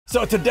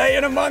So today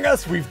in Among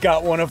Us, we've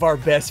got one of our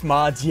best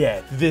mods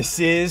yet. This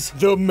is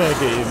the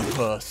Mega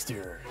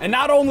Imposter. And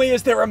not only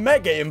is there a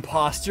Mega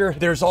Imposter,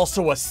 there's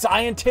also a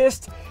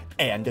scientist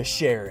and a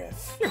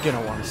sheriff. You're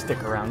gonna want to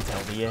stick around till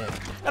the end.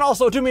 And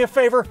also, do me a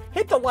favor,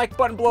 hit the like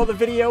button below the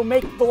video,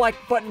 make the like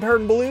button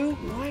turn blue.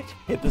 What?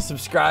 Hit the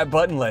subscribe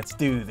button, let's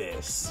do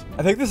this.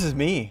 I think this is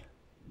me.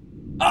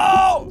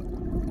 Oh!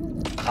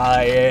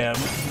 I am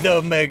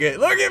the Mega.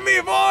 Look at me,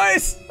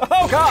 boys!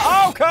 Oh god,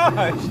 oh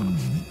gosh!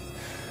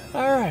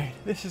 Alright,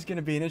 this is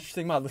gonna be an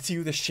interesting mod. Let's see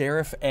who the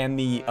sheriff and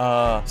the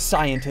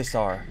scientist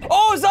are.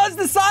 Oh, Zud's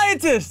the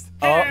scientist!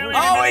 Oh,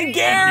 and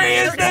Gary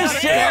is the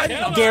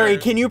sheriff! Gary,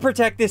 can you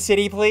protect this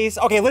city, please?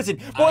 Okay, listen,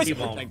 boys,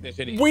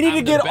 we need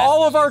to get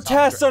all of our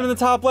tasks done in the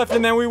top left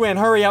and then we win.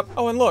 Hurry up.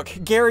 Oh, and look,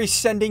 Gary's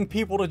sending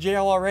people to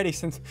jail already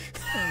since...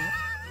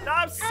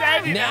 Stop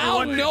sending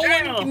now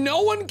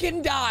no one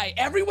can die.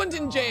 Everyone's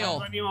in jail. I'm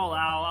letting you all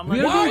out. Why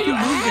are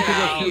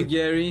you moving,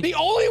 Gary? The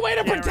only way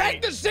to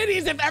protect the city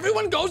is if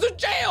everyone goes to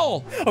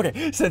jail.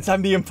 Okay, since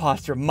I'm the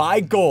imposter, my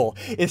goal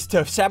is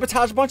to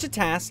sabotage a bunch of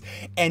tasks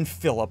and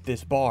fill up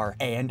this bar.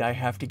 And I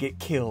have to get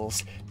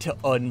kills to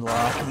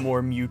unlock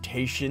more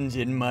mutations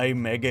in my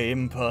Mega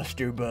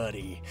Imposter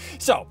body.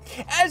 So,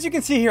 as you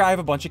can see here, I have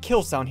a bunch of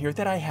kills down here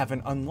that I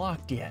haven't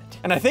unlocked yet.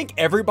 And I think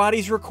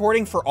everybody's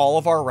recording for all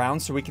of our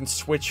rounds so we can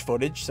switch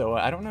footage, so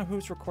I don't know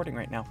who's recording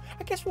right now.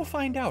 I guess we'll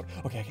find out.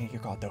 Okay, I can't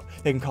get caught though.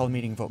 They can call a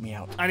meeting and vote me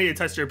out. I need to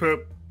test your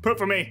poop. Poop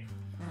for me.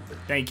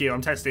 Thank you,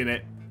 I'm testing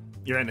it.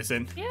 You're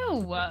innocent. Ew.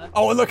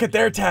 Oh, and look at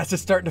their task.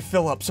 It's starting to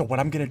fill up. So what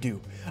I'm gonna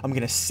do, I'm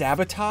gonna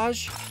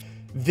sabotage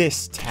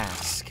this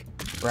task,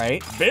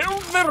 right?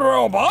 Build the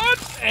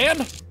robot and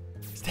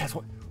that's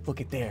what,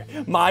 look at there.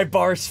 My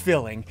bar's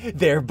filling,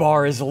 their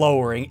bar is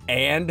lowering,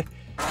 and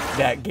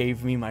that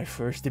gave me my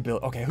first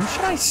ability. Okay, who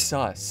should I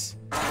sus?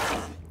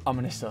 I'm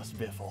gonna sus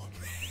Biffle.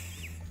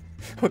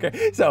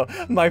 Okay, so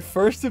my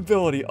first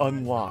ability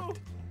unlocked.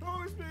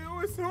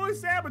 Who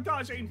is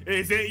sabotaging?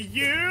 Is it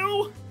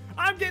you?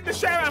 I'm getting the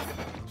sheriff!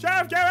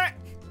 Sheriff Garrett!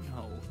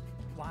 No.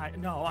 Why?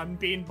 No, I'm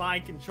being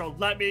mind controlled.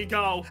 Let me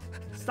go.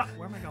 Stop.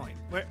 Where am I going?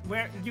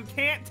 Where? You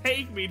can't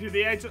take me to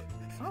the edge of...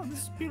 Oh,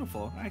 this is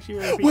beautiful. Actually,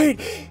 really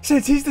wait,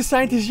 since he's the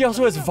scientist, he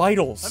also has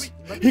vitals.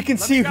 He can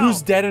see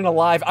who's dead and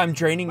alive. I'm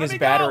draining his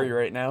battery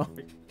right now.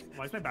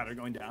 Why is my battery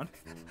going down?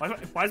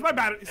 Why is my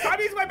battery? Stop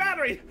using my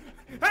battery!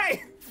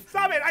 Hey!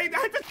 Stop it! I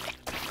have to...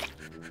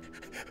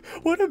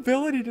 What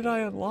ability did I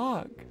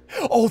unlock?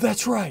 Oh,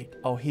 that's right.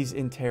 Oh, he's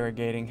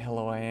interrogating.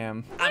 Hello, I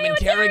am. I'm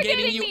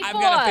interrogating you. I've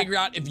got to figure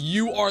out if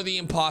you are the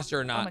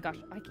imposter or not. Oh my gosh,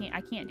 I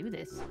can't do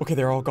this. Okay,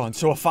 they're all gone.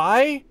 So if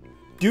I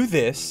do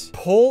this,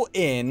 pull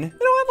in, you know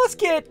what? Let's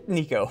get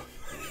Nico.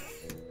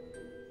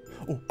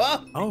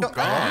 Oh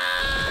God.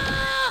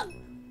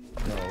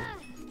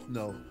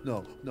 No.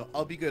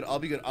 I'll be good.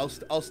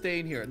 I'll stay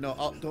in here.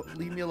 No, don't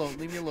leave me alone.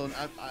 Leave me alone.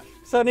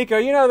 So Nico,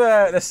 you know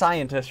the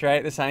scientist,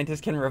 right? The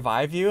scientist can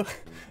revive you.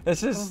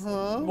 This is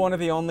one of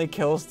the only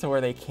kills to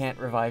where they can't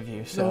revive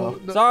you. So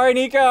sorry,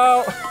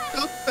 Nico.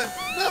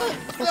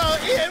 No,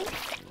 Ian.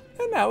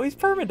 And now he's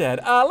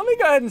permadead. Let me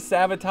go ahead and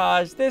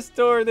sabotage this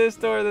door, this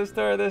door, this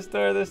door, this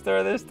door, this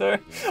door, this door.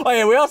 Oh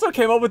yeah, we also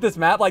came up with this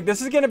map. Like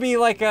this is gonna be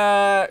like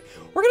we're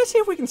gonna see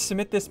if we can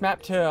submit this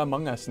map to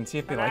Among Us and see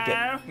if they like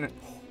it.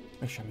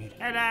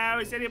 Hello,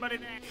 is anybody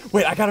there?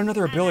 Wait, I got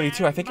another ability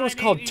too. I think it was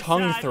called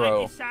tongue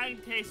throw.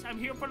 Scientist. I'm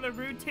here for the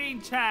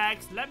routine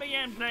checks. Let me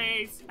in,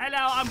 please. Hello,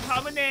 I'm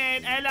coming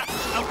in. Hello.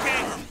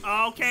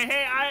 Okay.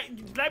 Hey,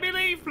 let me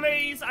leave,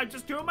 please. I'm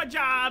just doing my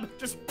job.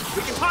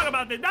 We can talk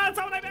about this. That's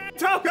not what I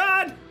meant. Oh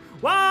God.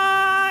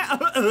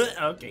 Why?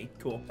 Okay,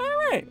 cool. All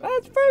right,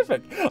 that's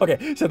perfect.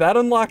 Okay, so that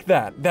unlocked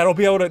that.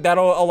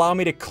 That'll allow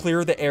me to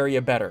clear the area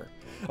better.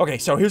 Okay,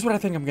 so here's what I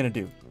think I'm gonna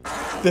do.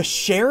 The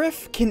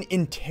sheriff can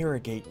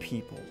interrogate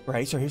people,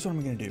 right? So here's what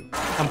I'm gonna do.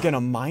 I'm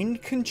gonna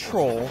mind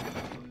control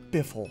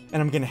Biffle,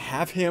 and I'm gonna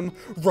have him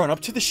run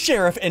up to the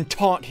sheriff and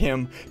taunt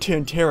him to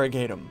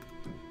interrogate him.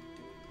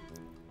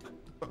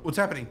 What's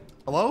happening?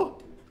 Hello?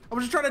 I'm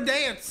just trying to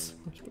dance.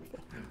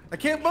 I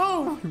can't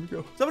move. Here we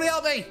go. Somebody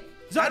help me.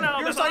 Zud,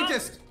 you're a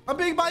scientist. I'm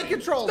being mind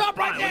controlled. Stop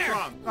right there.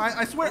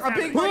 I swear, I'm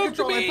being mind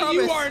controlled. I promise.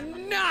 You are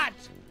not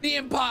the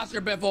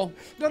imposter, Biffle.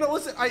 No,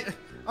 listen,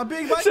 I'm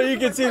being mind so you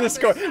can see the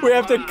score. We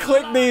have to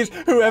click these.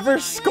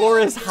 Whoever's score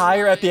is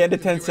higher at the end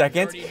of 10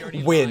 seconds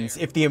wins.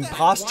 If the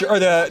imposter or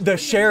the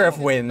sheriff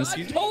wins.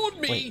 You told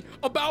me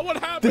about what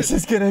happened. This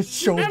is gonna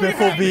show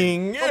Biffle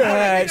being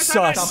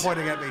sus. Stop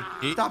pointing at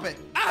me. Stop it.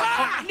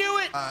 I knew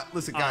it.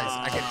 Listen, guys,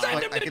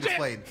 I can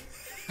explain.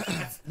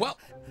 Well,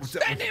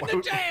 send him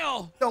to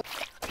jail. No.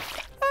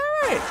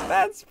 All right,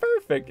 that's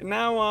perfect.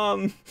 Now,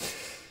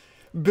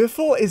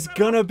 Biffle is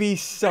gonna be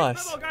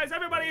sus. Guys,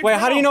 wait,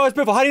 how do you know it's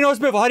Biffle? How do you know it's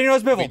Biffle? How do you know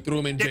it's Biffle? We threw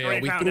him in jail.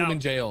 We threw him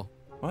in jail.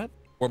 What?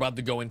 We're about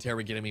to go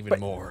interrogate him even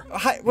more.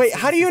 Wait,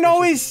 how do you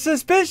know he's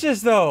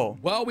suspicious, though?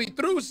 Well, we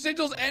threw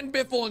Sigils and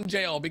Biffle in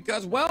jail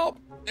because, well,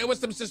 there was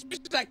some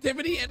suspicious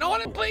activity, and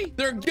honestly,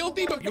 they're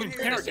guilty but You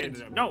interrogated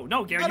him.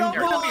 No, Gary, you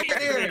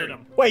interrogated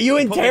him. Wait, you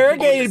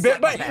interrogated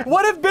Biffle? But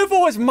what if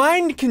Biffle was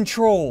mind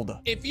controlled?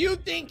 If you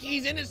think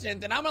he's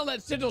innocent, then I'm gonna let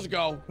Sigils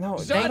go. No,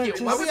 Zud,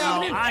 just-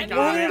 I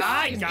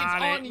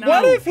got it. No.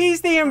 What if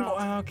he's the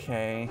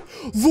okay?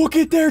 Look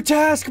at their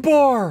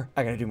taskbar.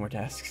 I gotta do more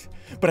tasks,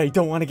 but I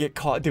don't want to get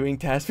caught doing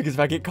tasks because if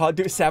I get caught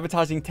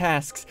sabotaging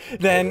tasks,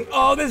 then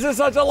this is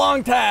such a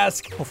long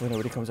task. Hopefully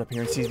nobody comes up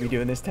here and sees me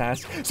doing this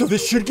task. So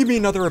this should give me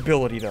another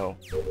ability though.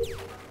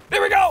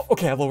 There we go.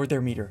 Okay, I lowered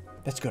their meter.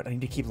 That's good. I need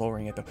to keep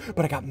lowering it though.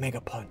 But I got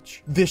Mega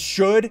Punch. This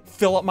should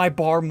fill up my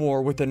bar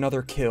more with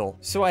another kill.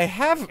 So I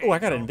have. I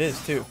got an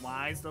Invis too.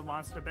 Why is the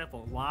monster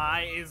Biffle?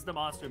 Why is the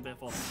monster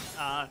Biffle?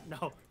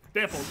 No.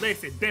 Biffle,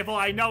 listen. Biffle,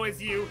 I know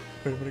it's you.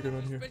 Wait, I'm gonna go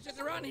down here. Suspicious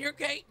around here,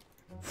 Kate.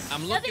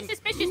 I'm Nothing looking.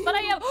 suspicious, but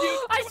I see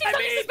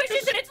something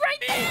suspicious and it's right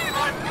there.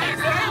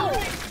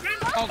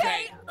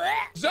 Okay.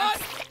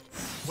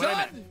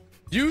 Zud,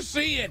 you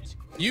see it.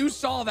 You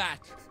saw that.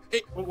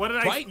 What did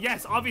I? Right?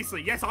 Yes,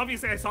 obviously I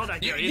saw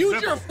that. Gary.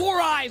 Use your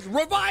 4 eyes.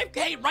 Revive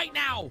Kate right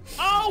now.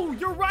 Oh,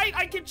 you're right.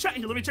 I can check.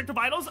 Here, let me check the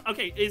vitals.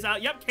 Okay,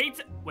 yep,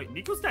 Kate's. Wait,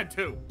 Nico's dead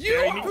too. You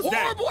Gary, are Nico's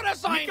horrible dead. at a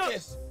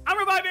scientist. Nico, I'm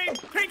reviving.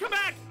 Kate, come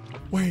back.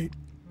 Wait.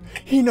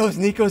 He knows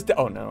Nico's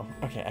oh no.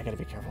 Okay, I gotta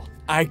be careful.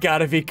 I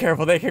gotta be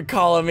careful. They could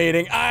call a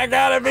meeting. I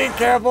gotta be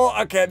careful.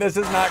 Okay, this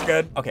is not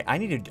good. Okay, I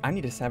need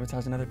to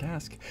sabotage another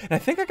task. And I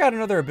think I got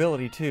another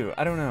ability too.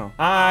 I don't know.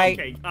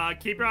 Okay,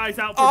 keep your eyes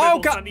out for Oh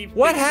Biffle, God! SSundee.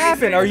 What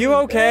happened? Are you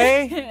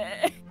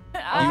okay?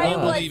 I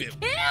won't was believe it.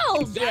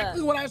 killed.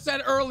 Exactly what I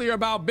said earlier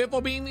about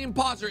Biffle being the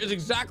imposter is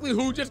exactly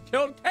who just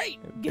killed Kate.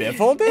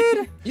 Biffle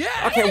did? Yeah.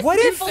 Okay, what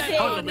if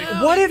Biffle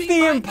did. what if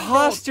the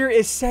imposter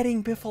is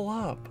setting Biffle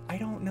up? I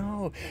don't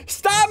know.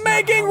 Stop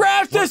making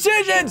rash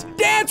decisions!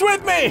 Dance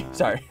with me!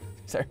 Sorry.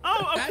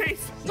 Oh, okay.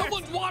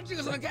 Someone's watching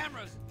us on the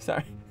cameras.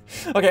 Sorry.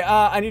 Okay,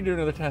 I need to do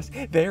another task.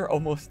 They're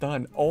almost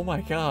done. Oh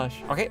my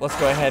gosh. Okay, let's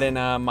go ahead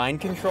and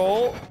mind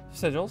control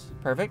Sigils.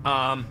 Perfect.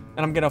 And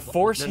I'm gonna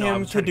force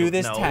him to do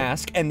this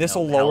task, and this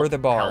will lower the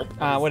bar.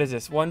 What is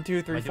this? 1,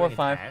 2, 3, 4,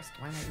 5.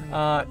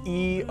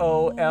 EOLH.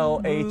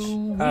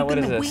 What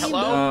is this?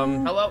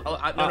 Hello? Hello?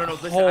 No.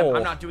 Listen,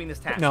 I'm not doing this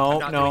task. No.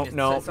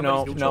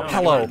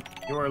 Hello.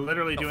 You are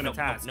literally doing a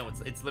task. No,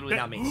 it's literally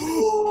not me.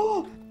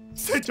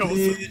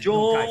 Sigils.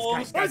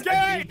 Guys,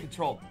 I'm being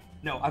controlled.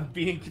 No, I'm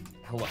being.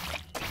 Hello.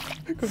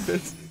 Go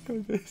this.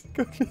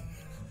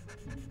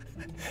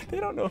 They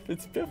don't know if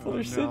it's Biffle or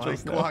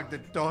Sigils I clogged the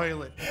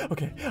toilet.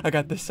 Okay, I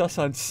got the sus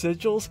on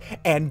Sigils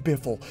and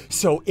Biffle.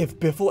 So if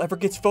Biffle ever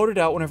gets voted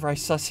out whenever I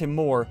sus him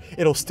more,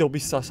 it'll still be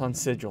sus on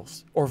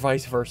Sigils, or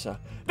vice versa.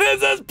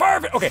 This is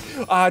perfect! Okay,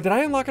 did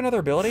I unlock another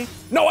ability?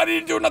 No, I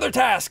didn't do another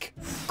task!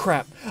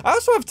 Crap. I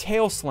also have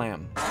Tail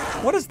Slam.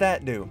 What does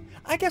that do?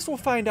 I guess we'll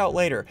find out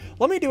later.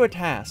 Let me do a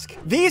task.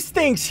 These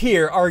things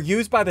here are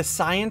used by the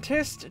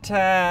scientist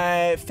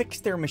to fix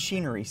their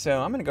machinery,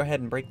 so I'm gonna go ahead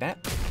and break that.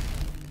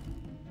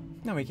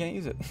 No, we can't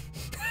use it.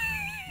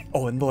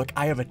 Oh, and look,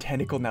 I have a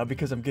tentacle now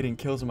because I'm getting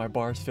kills and my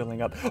bar is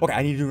filling up. Okay,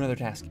 I need to do another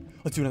task.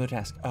 Let's do another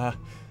task.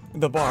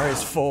 The bar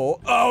is full.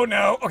 Oh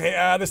no. Okay,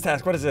 this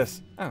task, what is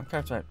this? Oh,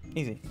 craft's right.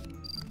 Easy.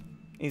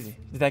 Did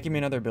that give me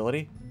another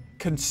ability?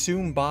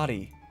 Consume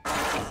body.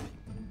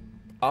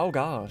 Oh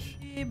gosh.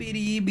 Get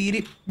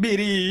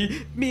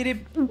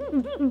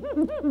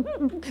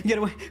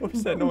away. What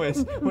is that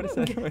noise?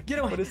 Get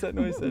away. What is that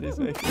noise that he's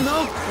making?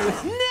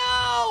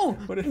 No.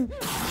 What is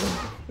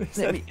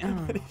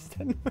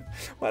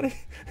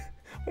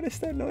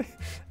that noise?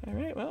 All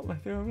right, well, I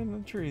threw him in the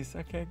trees.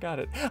 Okay, got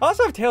it. I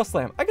also have Tail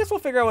Slam. I guess we'll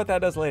figure out what that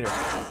does later.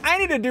 I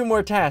need to do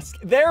more tasks.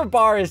 Their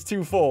bar is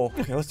too full.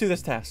 Okay, let's do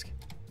this task.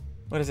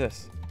 What is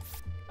this?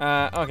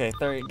 Okay,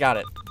 got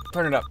it.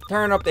 Turn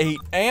up the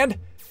heat. And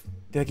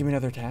did that give me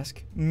another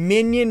task?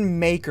 Minion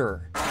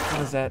Maker. What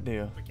does that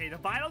do? Okay, the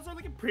vitals are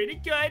looking pretty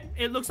good.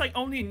 It looks like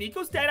only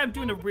Nico's dead. I'm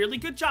doing a really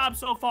good job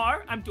so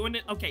far. I'm doing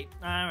it. Okay,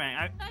 all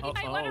right. You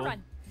might want to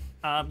run.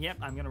 Yep,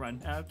 I'm gonna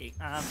run. Okay.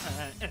 All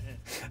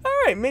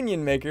right,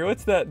 Minion Maker.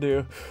 What's that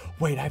do?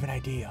 Wait, I have an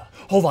idea.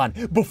 Hold on.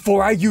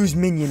 Before I use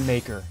Minion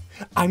Maker,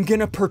 I'm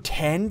gonna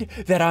pretend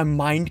that I'm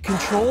mind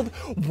controlled,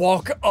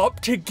 walk up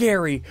to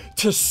Gary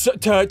to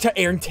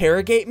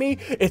interrogate me.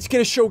 It's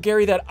gonna show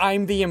Gary that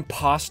I'm the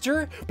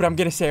imposter, but I'm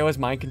gonna say I was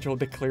mind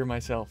controlled to clear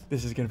myself.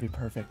 This is gonna be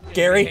perfect.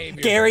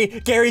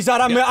 Gary's not.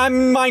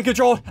 I'm mind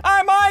controlled.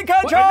 I'm mind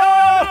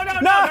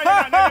controlled. No.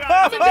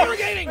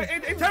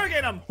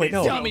 Interrogate him. Wait,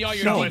 no. Tell me all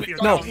your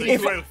secrets. No.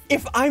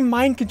 If I'm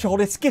mind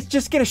controlled, it's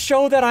just gonna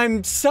show that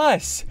I'm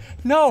sus.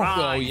 No.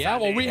 Oh yeah.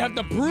 Well, we have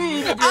to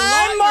prove if you're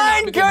I'm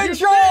lying mind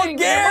controlled.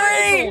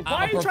 Gary!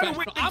 Why are you trying to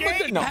win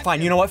the game? No, fine.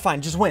 You know what?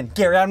 Fine. Just win.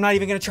 Gary, I'm not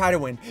even going to try to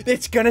win.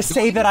 It's going to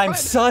say that I'm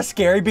sus,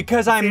 Gary,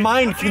 because I'm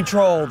mind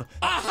controlled.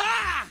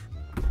 Aha!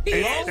 He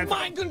is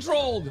mind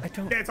controlled.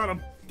 Dance on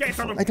him.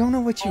 I don't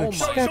know what you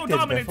expected,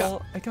 dominant.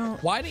 Biffle. I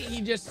don't. Why didn't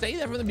he just say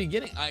that from the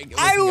beginning?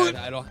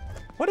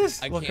 What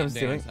is I Lookham's can't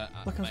doing? dance.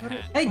 Lookham's My what?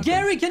 hat. Hey,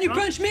 Gary, can you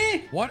punch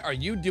me? What are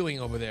you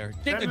doing over there?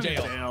 Get to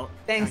jail.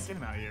 Thanks. Get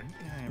him out of here.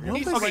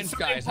 These Okay, French so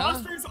guys, huh?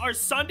 imposters are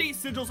SSundee,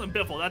 Sigils, and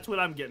Biffle. That's what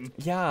I'm getting.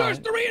 Yeah. There's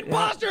 3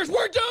 imposters.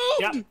 We're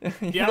doomed. Yep. Yeah,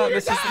 Yeah,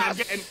 this this is- is what I'm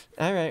getting.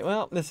 All right,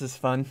 well, this is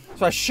fun.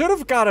 So I should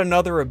have got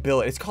another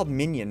ability. It's called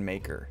Minion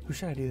Maker. Who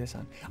should I do this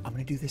on? I'm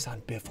gonna do this on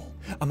Biffle.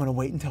 I'm gonna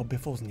wait until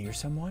Biffle's near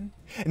someone,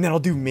 and then I'll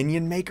do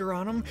Minion Maker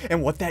on him.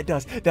 And what that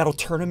does, that'll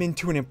turn him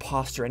into an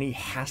imposter, and he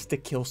has to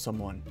kill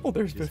someone. Oh,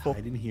 there's Biffle.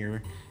 Hide in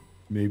here.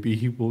 Maybe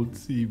he won't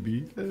see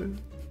me.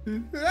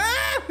 No,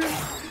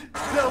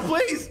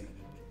 please.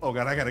 Oh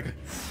God, I gotta go.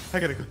 I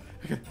gotta go.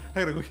 I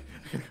gotta go.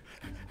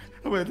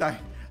 I'm gonna die.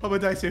 I'm gonna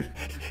die soon.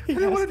 I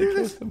don't want to do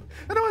this.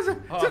 I don't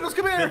want to. Sigils,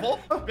 come here. Biffle?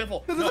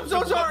 Biffle. Sigils, No, I'm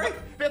so Biffle, sorry.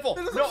 Biffle.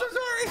 Sigils, No. I'm so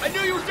sorry. I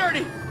knew you were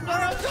dirty.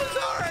 I'm so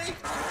sorry.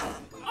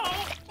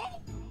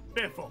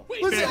 Biffle.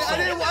 Listen, I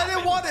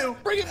didn't want to.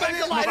 Bring it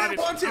back to life. I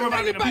didn't want to. I'm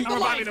reviving him. back to I'm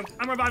life. reviving him.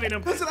 I'm reviving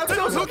him. Listen, I'm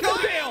so Who sorry.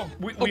 killed Jail?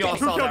 We all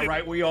saw that,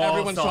 right? We all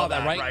Everyone saw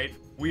that, right?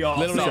 We all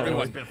Literally saw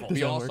everyone. it was Biffle. We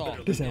Does all that saw work?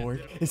 it. Does that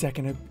work?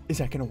 Is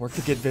that gonna work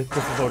to get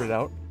Biffle voted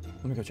out?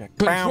 Let me go check.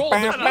 Control,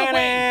 there's no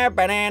way.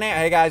 Banana.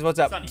 Hey guys, what's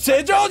up? Sunny.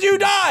 Sigils, you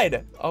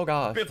died! Oh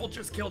gosh. Biffle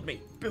just killed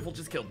me. Biffle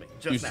just killed me.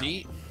 You Just now.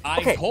 see? I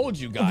Okay, told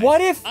you guys. What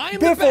if I am the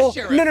best Biffle?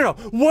 sheriff. No.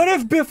 What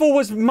if Biffle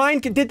was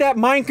did that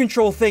mind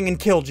control thing and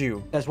killed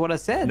you? That's what I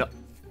said. No.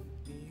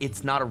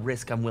 It's not a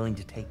risk I'm willing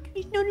to take. I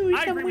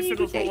agree with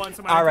Sigils for once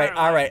in my All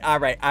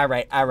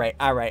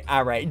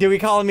right. Do we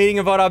call a meeting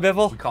and vote on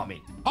Biffle? Call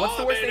me. What's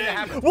the worst thing that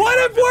happens? What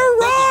if we're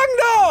wrong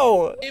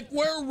though? If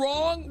we're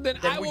wrong, then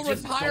I we will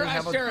just retire don't as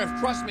have a- sheriff.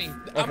 Trust me.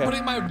 I'm Okay.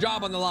 putting my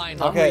job on the line.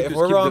 Okay, if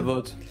we're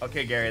wrong.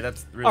 Okay, Gary,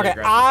 that's really Okay,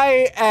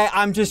 aggressive.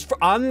 I'm just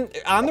on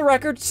the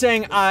record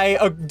saying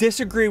I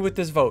disagree with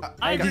this vote.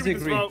 I agree with this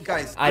disagree. vote.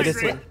 Guys, I agree.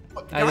 disagree.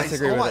 I guys,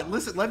 disagree hold with on. it.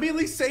 Listen, let me at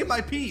least say my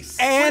piece.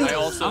 And I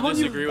also I'm on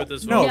your- disagree with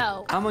this No. vote.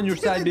 No. I'm on your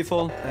side,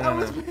 Biffle. I'm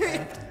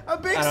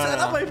being I don't set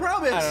up, know. I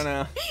promise. I don't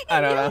know.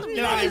 I don't know.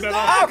 Get out of here,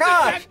 Biffle. Oh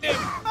gosh!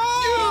 Detective,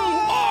 you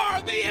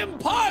are the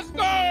imposter!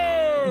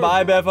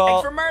 Bye, Thanks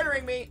Biffle. for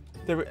murdering me.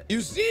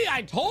 You see,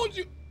 I told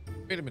you.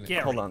 Wait a minute.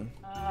 Gary. Hold on.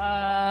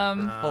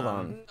 Um.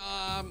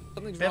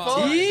 Something's Biffle?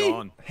 wrong.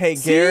 See? Hey,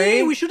 See?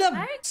 Gary. We should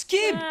have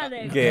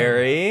skipped.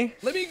 Gary.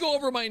 Let me go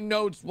over my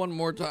notes one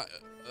more time.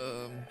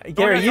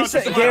 Gary, no, you no,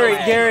 said just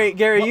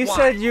Gary, you Why?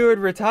 said you would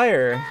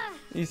retire.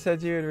 You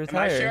said you would Am I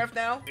retire. sheriff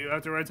now? You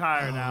have to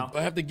retire now. Do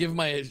I have to give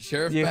my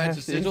sheriff You badge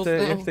have to to, Sigils you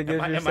now? have to give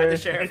Am your I the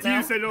sheriff. sheriff It's you,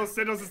 now? Sigils.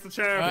 Sigils is the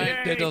sheriff. All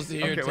right, Yay. Sigils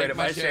here. Okay, Take wait, am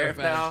my I sheriff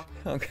badge.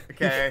 now? Okay.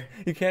 Okay.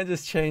 You can't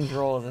just change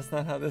roles. That's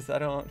not how this. I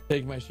don't.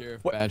 Take my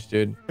sheriff badge,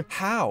 dude.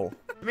 How?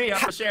 Me,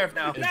 I'm the sheriff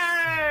now.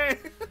 Yay!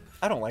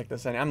 I don't like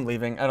this. I'm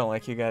leaving. I don't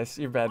like you guys.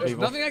 You're bad There's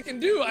people. nothing I can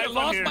do. I I'm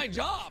lost here. my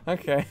job.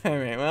 Okay. All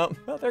right. Well,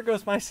 there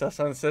goes my sus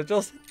on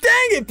Sigils.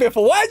 Dang it,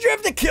 Biffle! Why'd you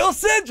have to kill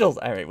Sigils?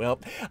 All right. Well,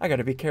 I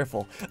gotta be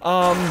careful.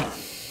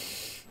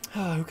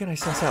 Who can I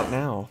suss out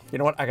now? You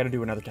know what? I gotta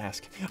do another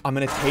task. I'm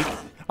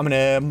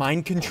gonna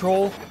mind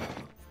control.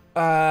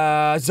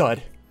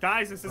 Zud.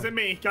 Guys, this isn't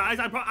me. Guys,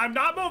 I'm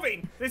not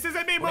moving. This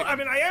isn't me. I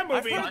mean, I am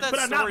moving, heard that but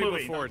I'm not story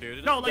moving. before,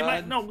 dude. No,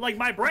 like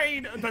my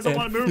brain doesn't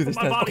want to Do move, this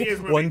but my task. body Okay, is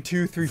moving. 1,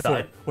 2, 3, 4.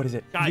 Zud. What is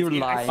it? Guys, You're I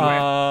lying.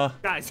 swear.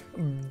 Guys,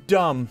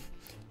 Dumb.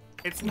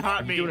 it's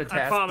not You me. doing a I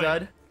task, promise.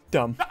 Dud?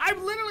 Dumb.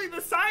 I'm literally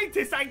the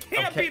scientist. I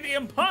can't Okay. be the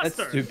imposter.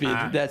 That's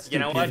stupid. That's stupid. You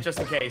know what? Just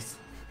in case.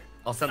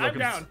 I'll send I'm Logan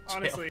down, to jail.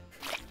 honestly.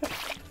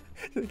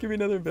 Give me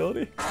another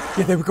ability.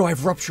 Yeah, there we go. I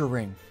have Rupture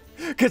Ring.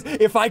 Because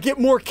if I get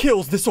more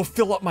kills, this will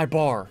fill up my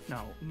bar.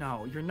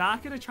 No, you're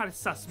not gonna try to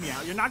suss me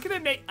out. You're not gonna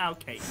make.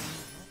 Okay.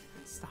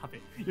 Stop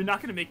it. You're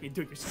not gonna make me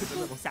do your stupid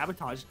little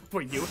sabotage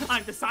for you.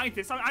 I'm the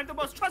scientist. I'm the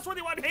most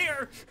trustworthy one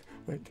here.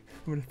 Wait,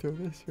 I'm gonna throw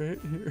this right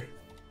here.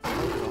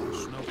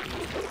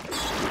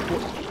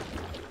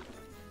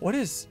 What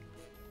is...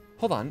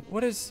 Hold on.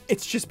 What is...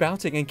 It's just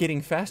bouncing and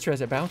getting faster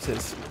as it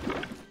bounces.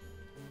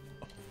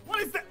 What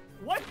is that?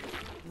 What?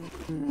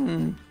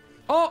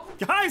 Oh!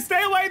 Guys,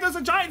 stay away! There's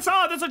a giant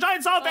saw! There's a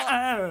giant saw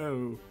there!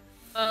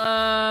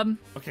 Oh.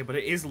 Okay, but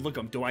it is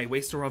Lookum. Do I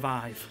waste or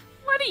revive?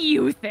 What do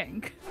you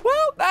think?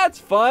 Well, that's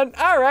fun.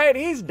 All right,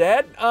 he's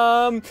dead.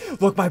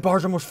 Look, my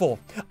bar's almost full.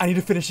 I need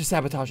to finish the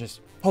sabotages.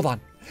 Hold on.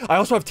 I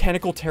also have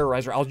Tentacle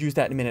Terrorizer. I'll use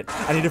that in a minute.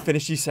 I need to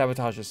finish these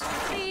sabotages.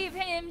 Leave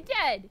him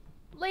dead.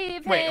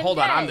 Leave him Wait, hold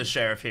on. dead. I'm the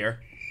sheriff here.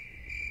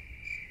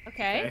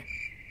 Okay.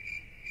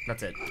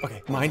 That's it.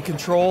 Okay, mind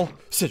control,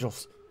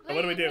 sigils. So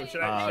what do we do?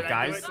 Should I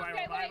guys? do it? Do I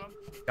Okay, revive him?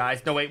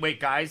 Guys, no, wait,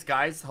 guys,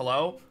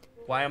 hello?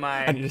 Why am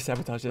I need to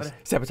sabotage this.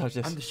 Sabotage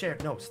this. I'm the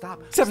sheriff. No,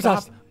 stop.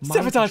 Sabotage. Stop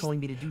Sabotage. controlling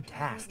me to do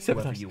tasks,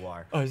 whoever Sabotage. you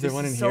are. Oh, is there This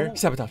one in so here?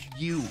 Sabotage.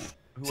 You.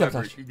 Whoever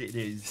Sabotage. it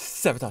is.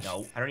 Sabotage.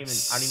 No, I don't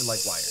even like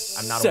wire.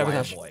 I'm not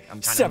Sabotage. a wire boy.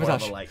 I'm kind of more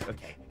of Sabotage. a like,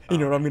 okay. You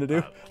know what I'm gonna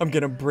do? I'm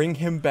gonna bring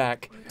him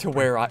back to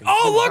where I.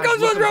 Oh, look, I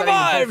was For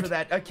revived!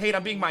 that. Kate,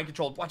 I'm being mind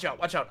controlled. Watch out,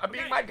 watch out. I'm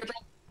being mind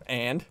controlled.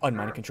 And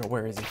unmind control.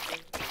 Where is he?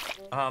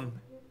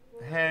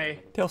 Hey,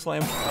 Tail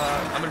slam.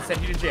 I'm gonna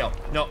send you to jail.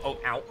 No, oh,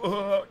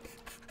 ow.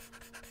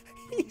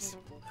 He's-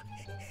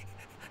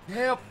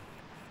 Help.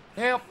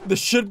 Help. This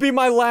should be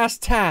my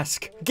last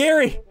task.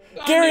 Gary,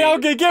 Gary, I'll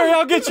get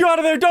you out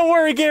of there. Don't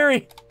worry,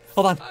 Gary.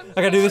 Hold on.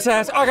 I gotta do this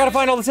task. I gotta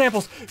find all the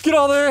samples. Get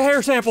all their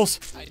hair samples.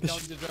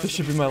 This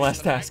should be my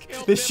last task.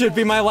 This should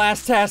be my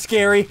last task,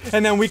 Gary,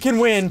 and then we can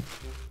win.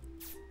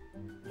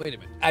 Wait a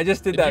minute. I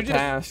just did that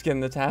task,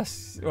 and the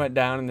task went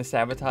down, and the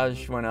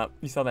sabotage went up.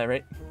 You saw that,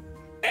 right?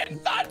 And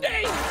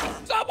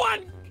SSundee!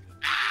 Someone!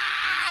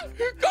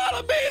 Call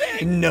a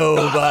meeting!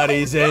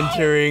 Nobody's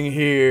entering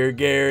here,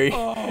 Gary.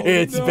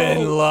 It's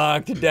been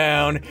locked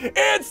down.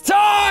 It's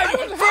time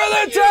for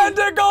the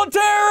tentacle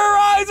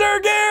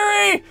terrorizer,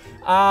 Gary!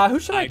 Who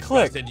should I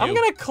click? I'm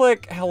gonna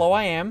click Hello,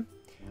 I Am.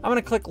 I'm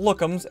gonna click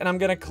Look'ems, and I'm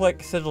gonna click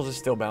Sigils is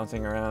still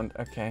bouncing around.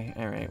 Okay,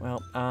 all right,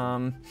 well,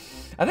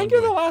 I think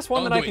you're the last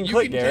one that I can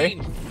click,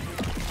 Gary.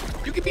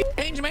 You can be a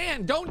changed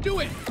man. Don't do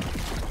it.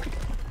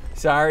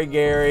 Sorry,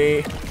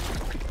 Gary.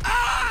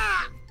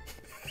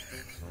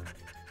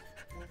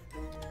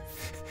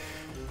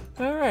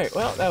 All right,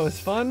 well, that was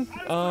fun.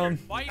 Why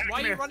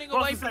are you running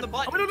away from the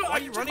button? Why are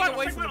you running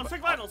away from the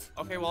Check vitals.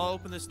 Okay, well, I'll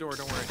open this door.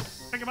 Don't worry.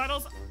 Check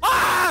vitals.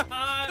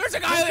 There's a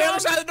guy on the other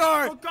side of the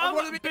door.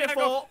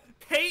 Biffle,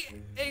 Kate,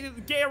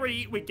 and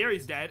Gary. Wait,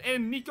 Gary's dead,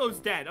 and Nico's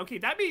dead. Okay,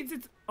 that means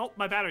it's. Oh,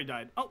 my battery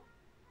died. Oh,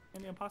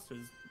 and the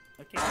imposters.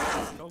 Okay.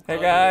 Hey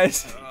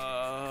guys. Yeah,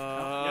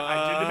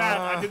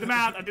 I did the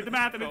math, and it's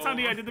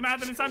SSundee. I did the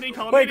math, and it's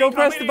SSundee. Wait, go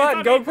press the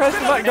button. Go press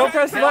the button. Go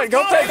press the button.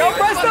 Go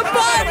press the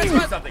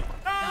button. Something.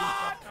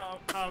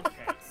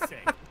 Okay,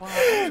 sick.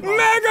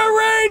 Mega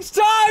Rage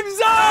time's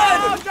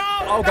up!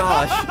 Oh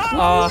gosh.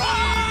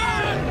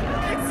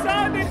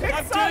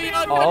 It's SSundee.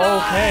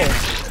 Okay.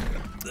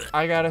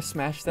 I gotta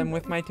smash them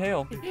with my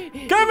tail.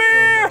 Come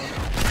here!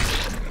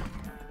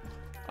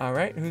 All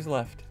right, who's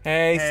left?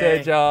 Hey,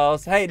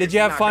 Sigils. Hey, did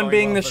you have fun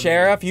being the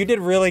sheriff? You did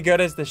really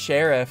good as the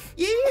sheriff.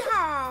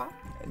 Yeah.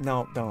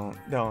 No, don't.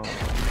 No.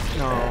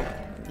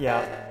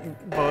 Yeah,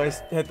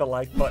 boys, hit the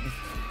like button.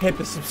 Hit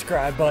the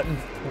subscribe button.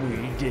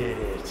 We did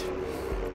it.